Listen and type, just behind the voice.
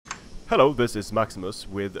Hello, this is Maximus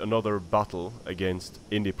with another battle against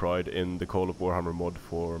Indypride in the Call of Warhammer mod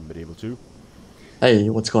for Medieval 2. Hey,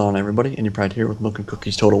 what's going on, everybody? Indypride here with Milk and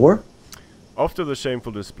Cookies Total War. After the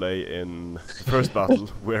shameful display in the first battle,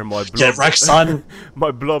 where my Get wrecked, son!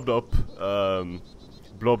 my blobbed up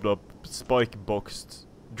spike boxed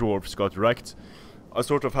dwarves got wrecked, I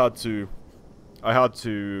sort of had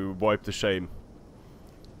to wipe the shame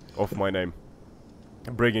off my name,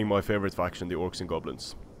 bringing my favorite faction, the Orcs and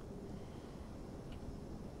Goblins.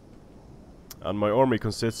 And my army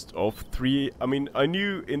consists of three. I mean, I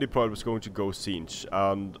knew Indypride was going to go Siege,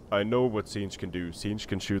 and I know what Siege can do. Siege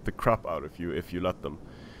can shoot the crap out of you if you let them.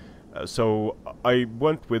 So I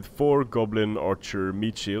went with 4 Goblin Archer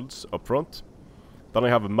meat shields up front. Then I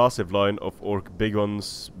have a massive line of Orc big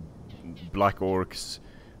guns, black Orcs,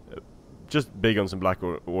 just big guns and black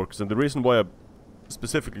Orcs. And the reason why I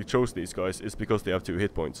specifically chose these guys is because they have 2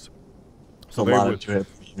 hit points. So they will,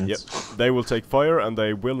 yep, they will take fire and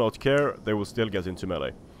they will not care, they will still get into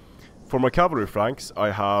melee. For my cavalry flanks,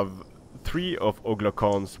 I have 3 of Ogla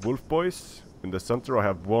Khan's wolf boys. In the center I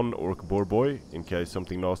have 1 orc boar boy, in case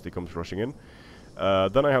something nasty comes rushing in.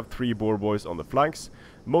 Then I have 3 boar boys on the flanks.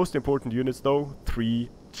 Most important units though, 3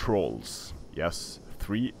 trolls. Yes,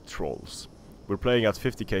 3 trolls. We're playing at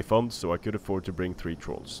 50k funds, so I could afford to bring 3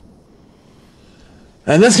 trolls.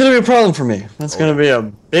 And that's going to be a problem for me. That's going to be a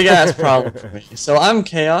big-ass problem for me. So I'm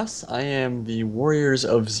Chaos. I am the Warriors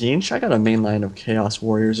of Tzeentch. I got a main line of Chaos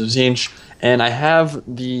Warriors of Tzeentch. And I have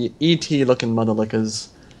the ET-looking motherlickers.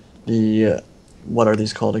 The... what are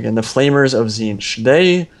these called again? The Flamers of Tzeentch.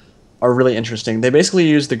 They are really interesting. They basically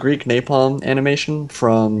use the Greek napalm animation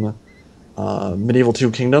from Medieval 2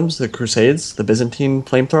 Kingdoms, the Crusades, the Byzantine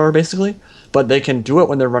flamethrower, basically. But they can do it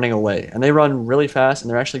when they're running away. And they run really fast, and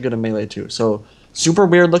they're actually good in melee, too. So... super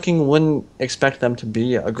weird looking, wouldn't expect them to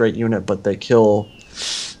be a great unit, but they kill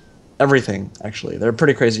everything, actually. They're a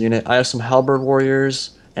pretty crazy unit. I have some Halberd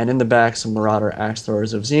Warriors, and in the back some Marauder Axe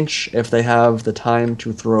Throwers of Tzeentch. If they have the time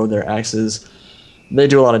to throw their axes, they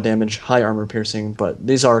do a lot of damage, high armor piercing, but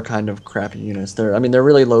these are kind of crappy units. They're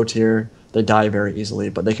really low tier, they die very easily,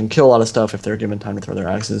 but they can kill a lot of stuff if they're given time to throw their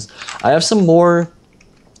axes. I have some more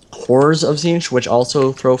Horrors of Tzeentch, which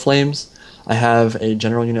also throw flames. I have a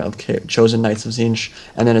general unit of Chosen Knights of Tzeentch,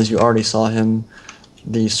 and then as you already saw him,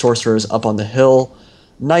 the Sorcerers up on the hill.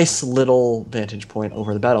 Nice little vantage point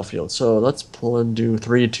over the battlefield. So let's do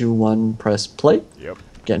 3, 2, 1, press play. Yep.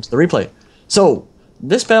 Get into the replay. So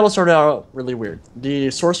this battle started out really weird. The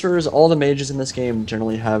Sorcerers, all the mages in this game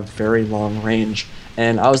generally have very long range,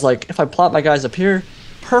 and I was like, if I plot my guys up here,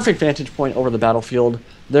 perfect vantage point over the battlefield,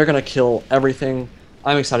 they're going to kill everything.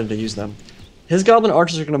 I'm excited to use them. His Goblin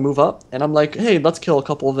Archers are going to move up, and I'm like, hey, let's kill a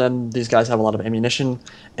couple of them. These guys have a lot of ammunition,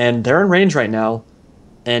 and they're in range right now,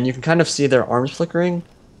 and you can kind of see their arms flickering.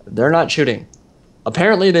 They're not shooting.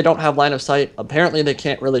 Apparently, they don't have line of sight. Apparently, they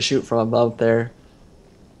can't really shoot from above there.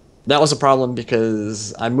 That was a problem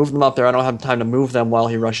because I moved them up there. I don't have time to move them while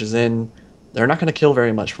he rushes in. They're not going to kill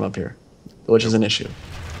very much from up here, which is an issue.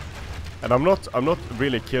 And I'm not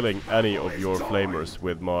really killing any of your flamers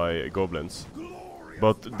with my goblins.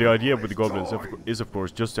 But the idea with the goblins is of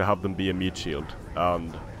course just to have them be a meat shield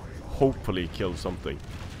and hopefully kill something.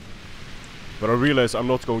 But I realize I'm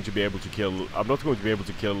not going to be able to kill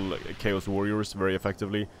Chaos Warriors very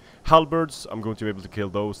effectively. Halberds, I'm going to be able to kill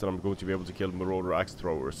those, and I'm going to be able to kill Marauder Axe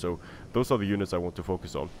Throwers. So those are the units I want to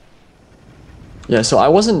focus on. Yeah, so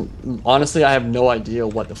honestly, I have no idea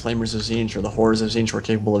what the Flamers of Tzeentch or the Horrors of Tzeentch were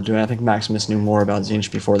capable of doing. I think Maximus knew more about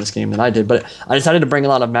Tzeentch before this game than I did, but I decided to bring a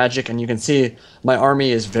lot of magic, and you can see my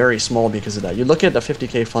army is very small because of that. You look at the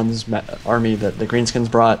 50k funds army that the Greenskins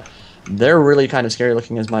brought, they're really kind of scary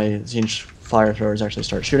looking as my Tzeentch fire throwers actually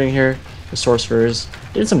start shooting here. The Sorcerers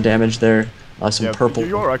did some damage there, some purple.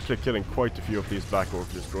 You are actually killing quite a few of these Black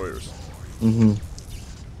Orc Destroyers. Mm-hmm.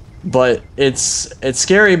 But it's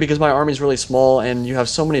scary because my army's really small, and you have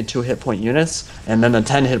so many 2 hit point units, and then the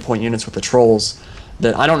 10 hit point units with the trolls,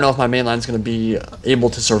 that I don't know if my main line's going to be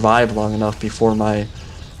able to survive long enough before my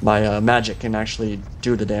magic can actually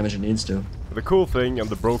do the damage it needs to. The cool thing and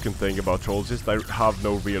the broken thing about trolls is they have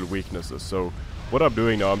no real weaknesses. So what I'm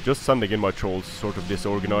doing now, I'm just sending in my trolls, sort of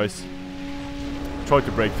disorganize, try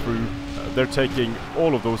to break through. They're taking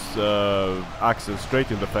all of those axes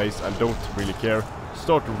straight in the face and don't really care.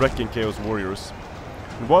 Start wrecking Chaos Warriors.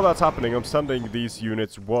 And while that's happening, I'm sending these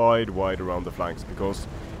units wide around the flanks, because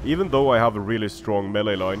even though I have a really strong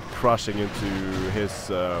melee line crashing into his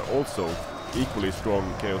also equally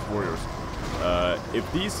strong Chaos Warriors,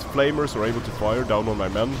 if these Flamers are able to fire down on my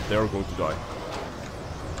men, they are going to die.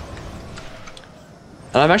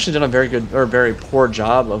 And I've actually done a very good, or very poor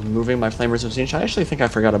job of moving my Flamers of Tzeentch. I actually think I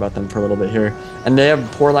forgot about them for a little bit here. And they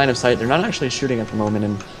have poor line of sight. They're not actually shooting at the moment,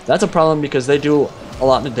 and that's a problem because they do a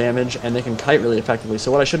lot of damage, and they can kite really effectively.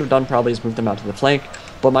 So what I should have done probably is move them out to the flank,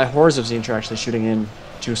 but my Horrors of Tzeentch are actually shooting in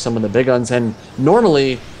to some of the big guns, and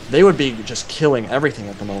normally they would be just killing everything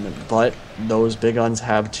at the moment, but those big guns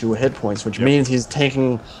have 2 hit points, which means he's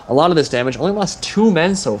taking a lot of this damage. Only lost 2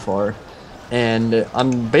 men so far. And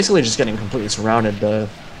I'm basically just getting completely surrounded. The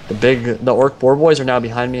Orc Boar Boys are now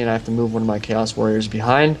behind me, and I have to move one of my Chaos Warriors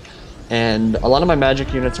behind. And a lot of my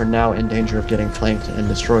magic units are now in danger of getting flanked and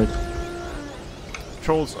destroyed.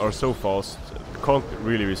 Trolls are so fast, can't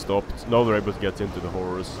really be stopped. Now they're able to get into the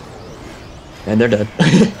Horrors. And they're dead.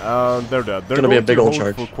 They're dead. They're gonna be a big old hold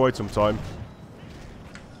charge for quite some time.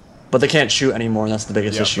 But they can't shoot anymore, and that's the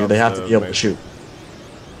biggest issue. They have to be able to shoot.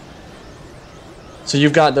 So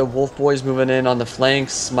you've got the Wolf Boys moving in on the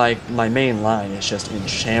flanks. My main line is just in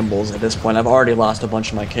shambles at this point. I've already lost a bunch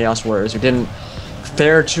of my Chaos Warriors who didn't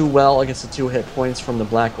fare too well against the 2 hit points from the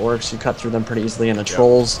Black Orcs. You cut through them pretty easily, and the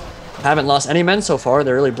Trolls haven't lost any men so far.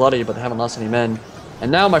 They're really bloody, but they haven't lost any men.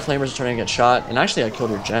 And now my Flamers are starting to get shot, and actually I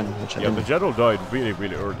killed your Gen, which I didn't. The General died really,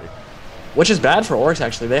 really early. Which is bad for Orcs,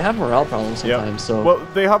 actually. They have morale problems sometimes, so... Well,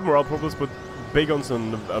 they have morale problems, but Big Guns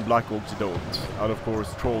and Black Orcs don't. And of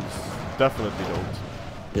course, Trolls definitely don't.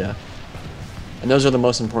 Yeah. And those are the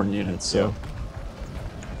most important units, so...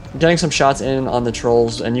 Getting some shots in on the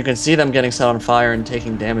Trolls, and you can see them getting set on fire and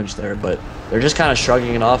taking damage there, but they're just kind of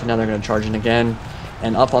shrugging it off, and now they're going to charge in again.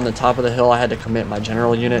 And up on the top of the hill, I had to commit my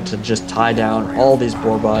general unit to just tie down all these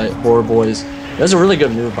boar boys. It was a really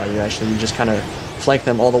good move by you, actually. You just kind of flanked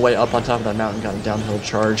them all the way up on top of that mountain, got a downhill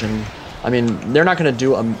charge, and... I mean, they're not going to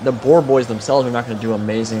do... the boar boys themselves are not going to do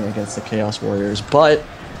amazing against the Chaos Warriors, but...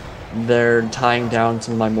 they're tying down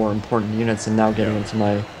some of my more important units and now getting into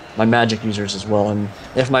my magic users as well. And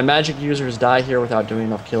if my magic users die here without doing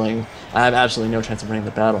enough killing, I have absolutely no chance of winning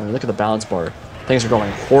the battle. I mean, look at the balance bar. Things are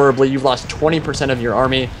going horribly. You've lost 20% of your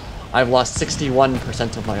army. I've lost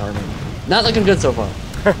 61% of my army. Not looking good so far.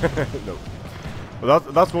 No. Well,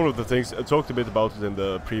 that's one of the things. I talked a bit about it in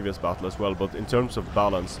the previous battle as well, but in terms of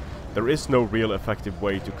balance, there is no real effective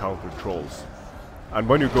way to counter Trolls. And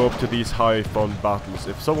when you go up to these high fun battles,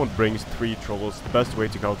 if someone brings 3 Trolls, the best way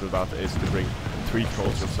to counter that is to bring 3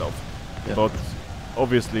 Trolls yourself. Yeah. But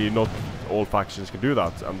obviously not all factions can do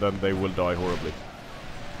that, and then they will die horribly.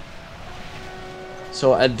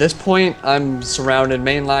 So at this point, I'm surrounded,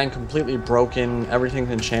 main line completely broken, everything's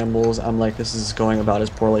in shambles. I'm like, this is going about as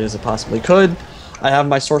poorly as it possibly could. I have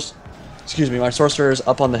my my sorcerers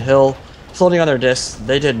up on the hill, floating on their discs.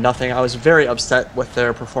 They did nothing. I was very upset with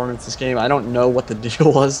their performance this game. I don't know what the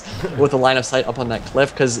deal was with the line of sight up on that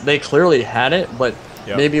cliff, because they clearly had it, but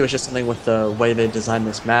maybe it was just something with the way they designed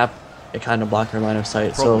this map. It kind of blocked their line of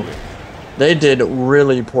sight. Probably. So they did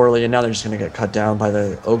really poorly, and now they're just going to get cut down by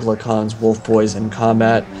the Oglakhan's Wolf Boys in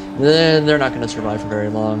combat. Then they're not going to survive for very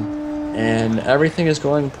long, and everything is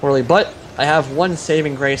going poorly. But I have one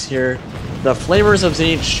saving grace here. The Flamers of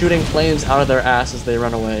Tzeentch shooting flames out of their ass as they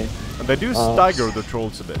run away. And they do stagger the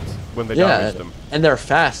Trolls a bit when they damage them. And they're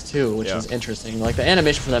fast too, which is interesting. Like, the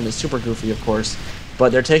animation for them is super goofy, of course,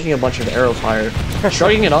 but they're taking a bunch of arrow fire,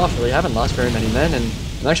 shrugging it off. Really haven't lost very many men, and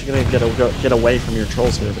I'm actually going to get away from your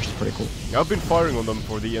Trolls here, which is pretty cool. I've been firing on them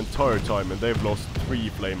for the entire time, and they've lost 3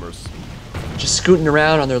 Flamers. Just scooting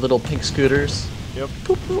around on their little pink scooters. Yep.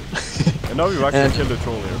 Poop, poop. And now you've actually killed a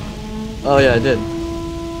Troll here. Oh yeah, I did.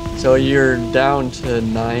 So you're down to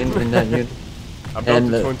 9 in that unit. I'm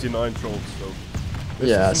down to 29 Trolls, so...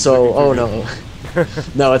 Yeah, so... Oh no.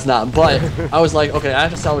 No, it's not. But I was like, okay, I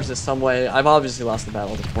have to salvage this some way. I've obviously lost the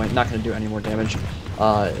battle at this point. Not going to do any more damage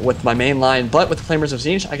with my main line. But with the Flamers of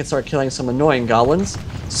Tzeentch, I can start killing some annoying goblins.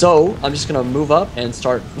 So I'm just going to move up and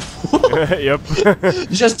start... Yep.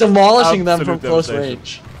 Just demolishing them from close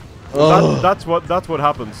range. That's what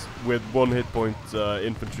happens with 1 hit point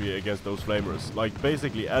infantry against those Flamers. Like,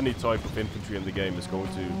 basically any type of infantry in the game is going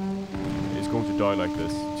to die like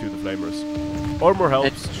this to the Flamers. Armor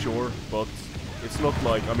helps, sure, but it's not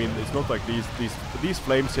like, I mean, it's not like these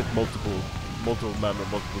flames hit multiple men or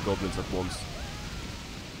multiple goblins at once.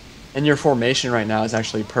 And your formation right now is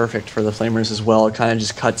actually perfect for the Flamers as well. It kind of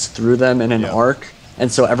just cuts through them in an arc,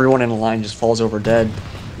 and so everyone in a line just falls over dead.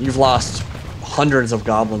 You've lost hundreds of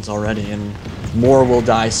goblins already, and more will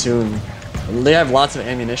die soon. They have lots of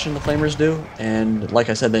ammunition, the Flamers do, and like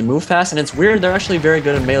I said, they move fast, and it's weird, they're actually very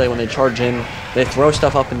good in melee when they charge in. They throw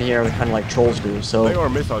stuff up in the air, kind of like Trolls do. So they are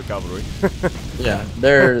missile cavalry. Yeah,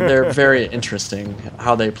 they're very interesting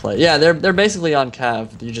how they play. Yeah, they're basically on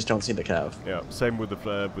cav, you just don't see the cav. Yeah, same with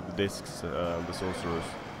the discs and the sorcerers.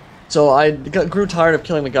 So I grew tired of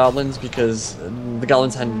killing the goblins because the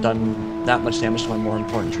goblins hadn't done that much damage to my more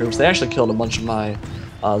important troops. They actually killed a bunch of my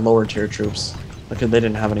lower tier troops because they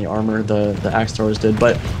didn't have any armor. The axe throwers did,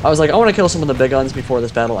 but I was like, I want to kill some of the big guns before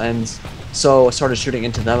this battle ends. So I started shooting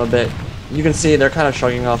into them a bit. You can see they're kind of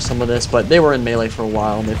shrugging off some of this, but they were in melee for a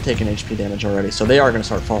while and they've taken HP damage already, so they are going to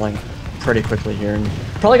start falling pretty quickly here, and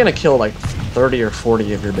probably going to kill like 30 or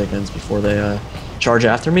 40 of your big guns before they charge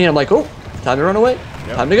after me. And I'm like, oh, time to run away.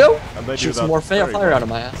 Yep. Time to go. Shoot some more fire out of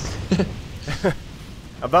my ass.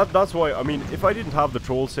 And that's why, I mean, if I didn't have the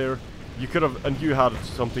trolls here, you could have, and you had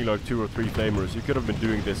something like 2 or 3 flamers, you could have been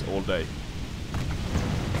doing this all day.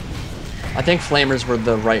 I think flamers were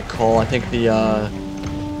the right call. I think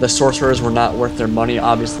the sorcerers were not worth their money.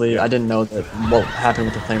 Obviously, I didn't know that what happened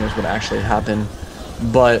with the flamers would actually happen.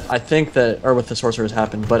 But I think that, or with the sorcerers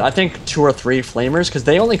happened, but I think 2 or 3 flamers, because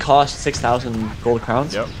they only cost 6,000 gold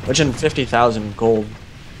crowns, which in 50,000 gold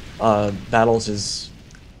battles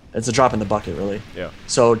it's a drop in the bucket, really. Yeah.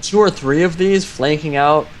 So 2 or 3 of these flanking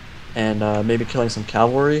out and maybe killing some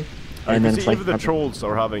cavalry. And then even the trolls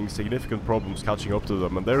are having significant problems catching up to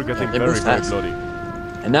them, and they're getting very bloody.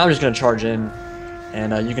 And now I'm just going to charge in,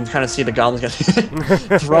 and you can kind of see the goblins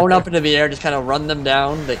get thrown up into the air, just kind of run them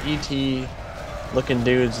down. The ET looking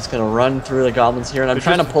dude's just gonna run through the goblins here, and I'm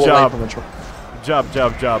trying to pull away from the troll. Jab,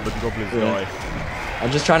 but the goblins die.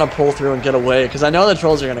 I'm just trying to pull through and get away, because I know the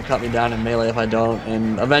trolls are gonna cut me down in melee if I don't,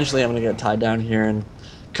 and eventually I'm gonna get tied down here and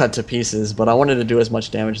cut to pieces, but I wanted to do as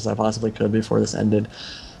much damage as I possibly could before this ended.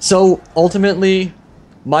 So, ultimately,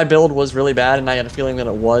 my build was really bad, and I had a feeling that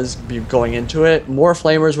it was going into it. More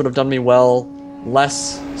flamers would have done me well,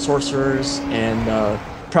 less sorcerers, and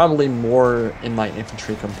probably more in my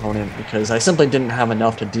infantry component, because I simply didn't have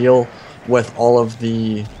enough to deal with all of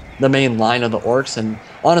the main line of the orcs. And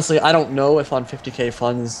honestly, I don't know if on 50k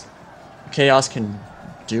funds Chaos can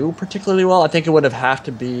do particularly well. I think it would have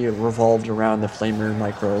to be revolved around the flamer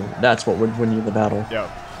micro. That's what would win you the battle. Yeah,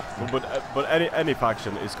 but any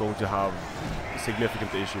faction is going to have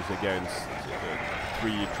significant issues against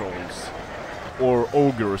 3 trolls or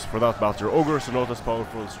ogres, for that matter. Ogres are not as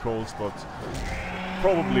powerful as trolls, but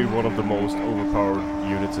probably one of the most overpowered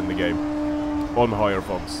units in the game on higher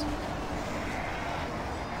funds.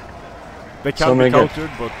 They can be countered,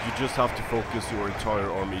 but you just have to focus your entire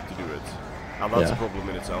army to do it, and that's a problem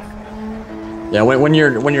in itself. Yeah, when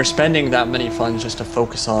you're spending that many funds just to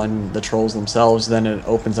focus on the trolls themselves, then it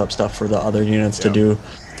opens up stuff for the other units to do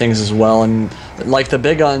things as well. And like the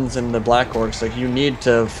big guns and the black orcs, like you need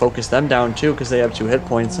to focus them down too, because they have 2 hit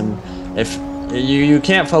points, and if you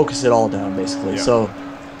can't focus it all down, basically. So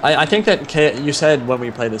I think that you said when we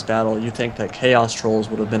played this battle, you think that Chaos Trolls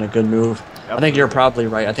would have been a good move. Absolutely. I think you're probably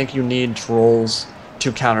right. I think you need trolls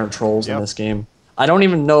to counter trolls in this game. I don't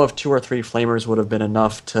even know if 2 or 3 flamers would have been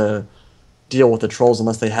enough to deal with the trolls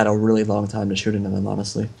unless they had a really long time to shoot into them,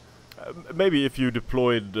 honestly. Maybe if you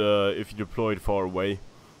deployed far away,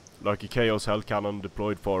 like a Chaos Hell Cannon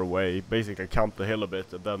deployed far away, basically camped the hill a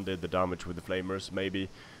bit and then did the damage with the flamers, maybe.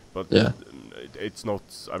 But it's not,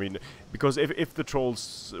 I mean, because if the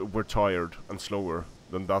trolls were tired and slower,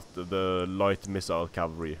 then the light missile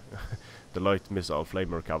cavalry, the light missile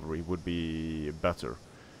flamer cavalry would be better.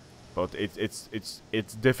 But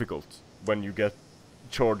it's difficult when you get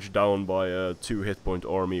charged down by a 2 hit point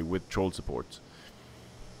army with troll support.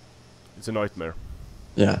 It's a nightmare.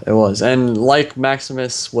 Yeah, it was. And like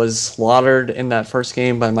Maximus was slaughtered in that first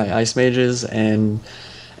game by my ice mages and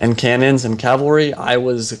cannons and cavalry, I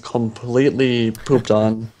was completely pooped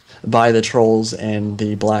on by the trolls and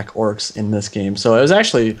the black orcs in this game. So it was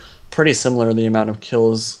actually pretty similar, the amount of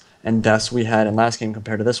kills and deaths we had in last game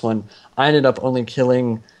compared to this one. I ended up only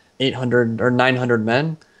killing 800 or 900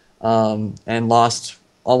 men and lost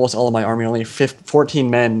almost all of my army. Only 14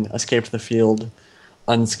 men escaped the field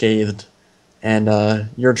unscathed. And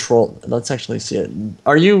your troll, let's actually see it.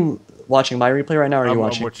 Are you watching my replay right now, or are you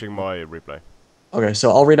watching? I'm watching my replay. Okay,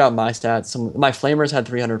 so I'll read out my stats. My flamers had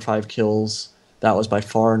 305 kills. That was by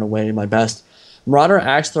far and away my best. Marauder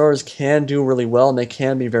axe throwers can do really well, and they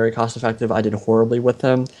can be very cost effective. I did horribly with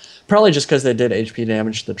them, probably just because they did HP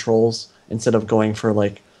damage to the trolls instead of going for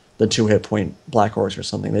like the 2 hit point black orcs or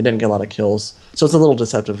something. They didn't get a lot of kills, so it's a little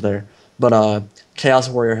deceptive there. But Chaos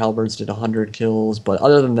Warrior Halberds did 100 kills, but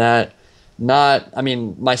other than that, I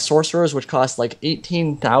mean, my sorcerers, which cost like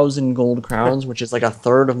 18,000 gold crowns, which is like a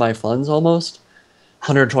third of my funds almost,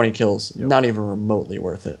 120 kills. Yep. Not even remotely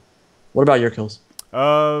worth it. What about your kills?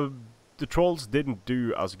 The trolls didn't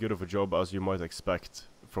do as good of a job as you might expect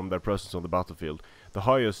from their presence on the battlefield. The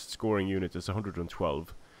highest scoring unit is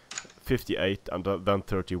 112, 58, and then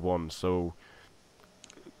 31. So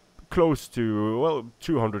close to, well,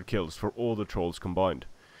 200 kills for all the trolls combined.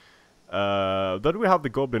 Then we have the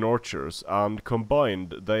Goblin Archers, and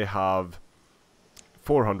combined they have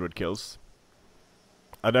 400 kills.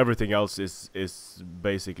 And everything else is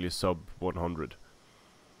basically sub 100.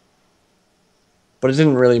 But it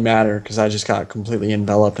didn't really matter because I just got completely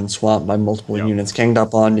enveloped and swamped by multiple units ganged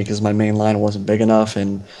up on because my main line wasn't big enough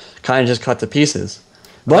and kind of just cut to pieces.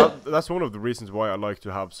 But that's one of the reasons why I like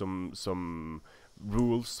to have some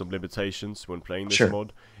rules, some limitations when playing this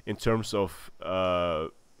mod. In terms of,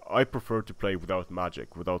 I prefer to play without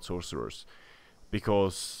magic, without sorcerers,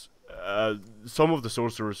 because some of the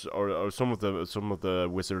sorcerers or some of the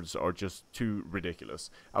wizards are just too ridiculous,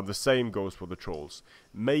 and the same goes for the trolls.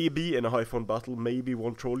 Maybe in a high fun battle, maybe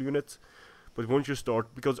one troll unit, but once you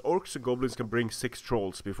start, because orcs and goblins can bring 6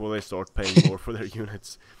 trolls before they start paying more for their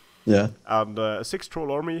units. Yeah, and a 6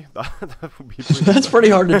 troll army that would be pretty that's pretty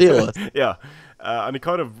hard to deal with. Yeah, and it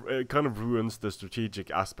kind of ruins the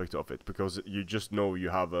strategic aspect of it, because you just know you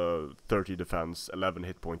have a 30 defense, 11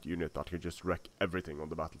 hit point unit that can just wreck everything on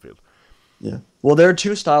the battlefield. Yeah. Well, there are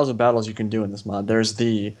 2 styles of battles you can do in this mod. There's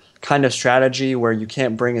the kind of strategy where you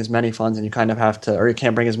can't bring as many funds and you kind of have to, or you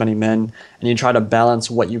can't bring as many men, and you try to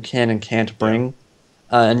balance what you can and can't bring,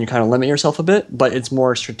 and you kind of limit yourself a bit, but it's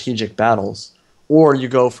more strategic battles. Or you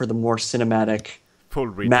go for the more cinematic full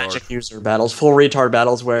magic user battles, full retard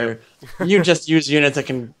battles where you just use units that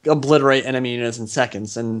can obliterate enemy units in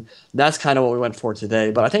seconds, and that's kind of what we went for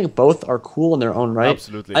today. But I think both are cool in their own right.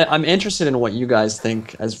 Absolutely. I'm interested in what you guys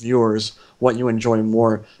think as viewers, what you enjoy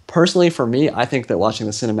more. Personally, for me, I think that watching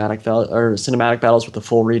the cinematic battles with the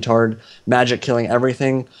full retard, magic killing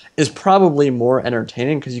everything, is probably more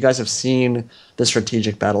entertaining because you guys have seen the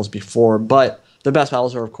strategic battles before. But the best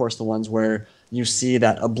battles are, of course, the ones where you see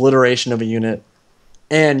that obliteration of a unit,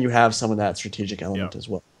 and you have some of that strategic element as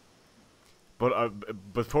well.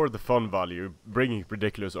 But for the fun value, bringing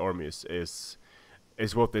ridiculous armies is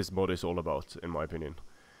what this mod is all about, in my opinion.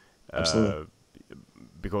 Absolutely.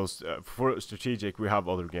 Because for strategic we have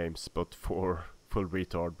other games, but for full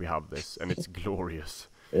retard we have this, and it's glorious.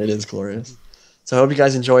 It is glorious. So I hope you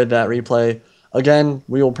guys enjoyed that replay. Again,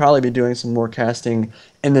 we will probably be doing some more casting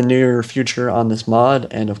in the near future on this mod,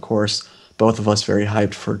 and of course, both of us very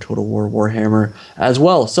hyped for Total War Warhammer as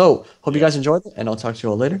well. So, hope you guys enjoyed it, and I'll talk to you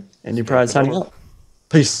all later. Indypride signing out.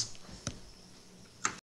 Peace.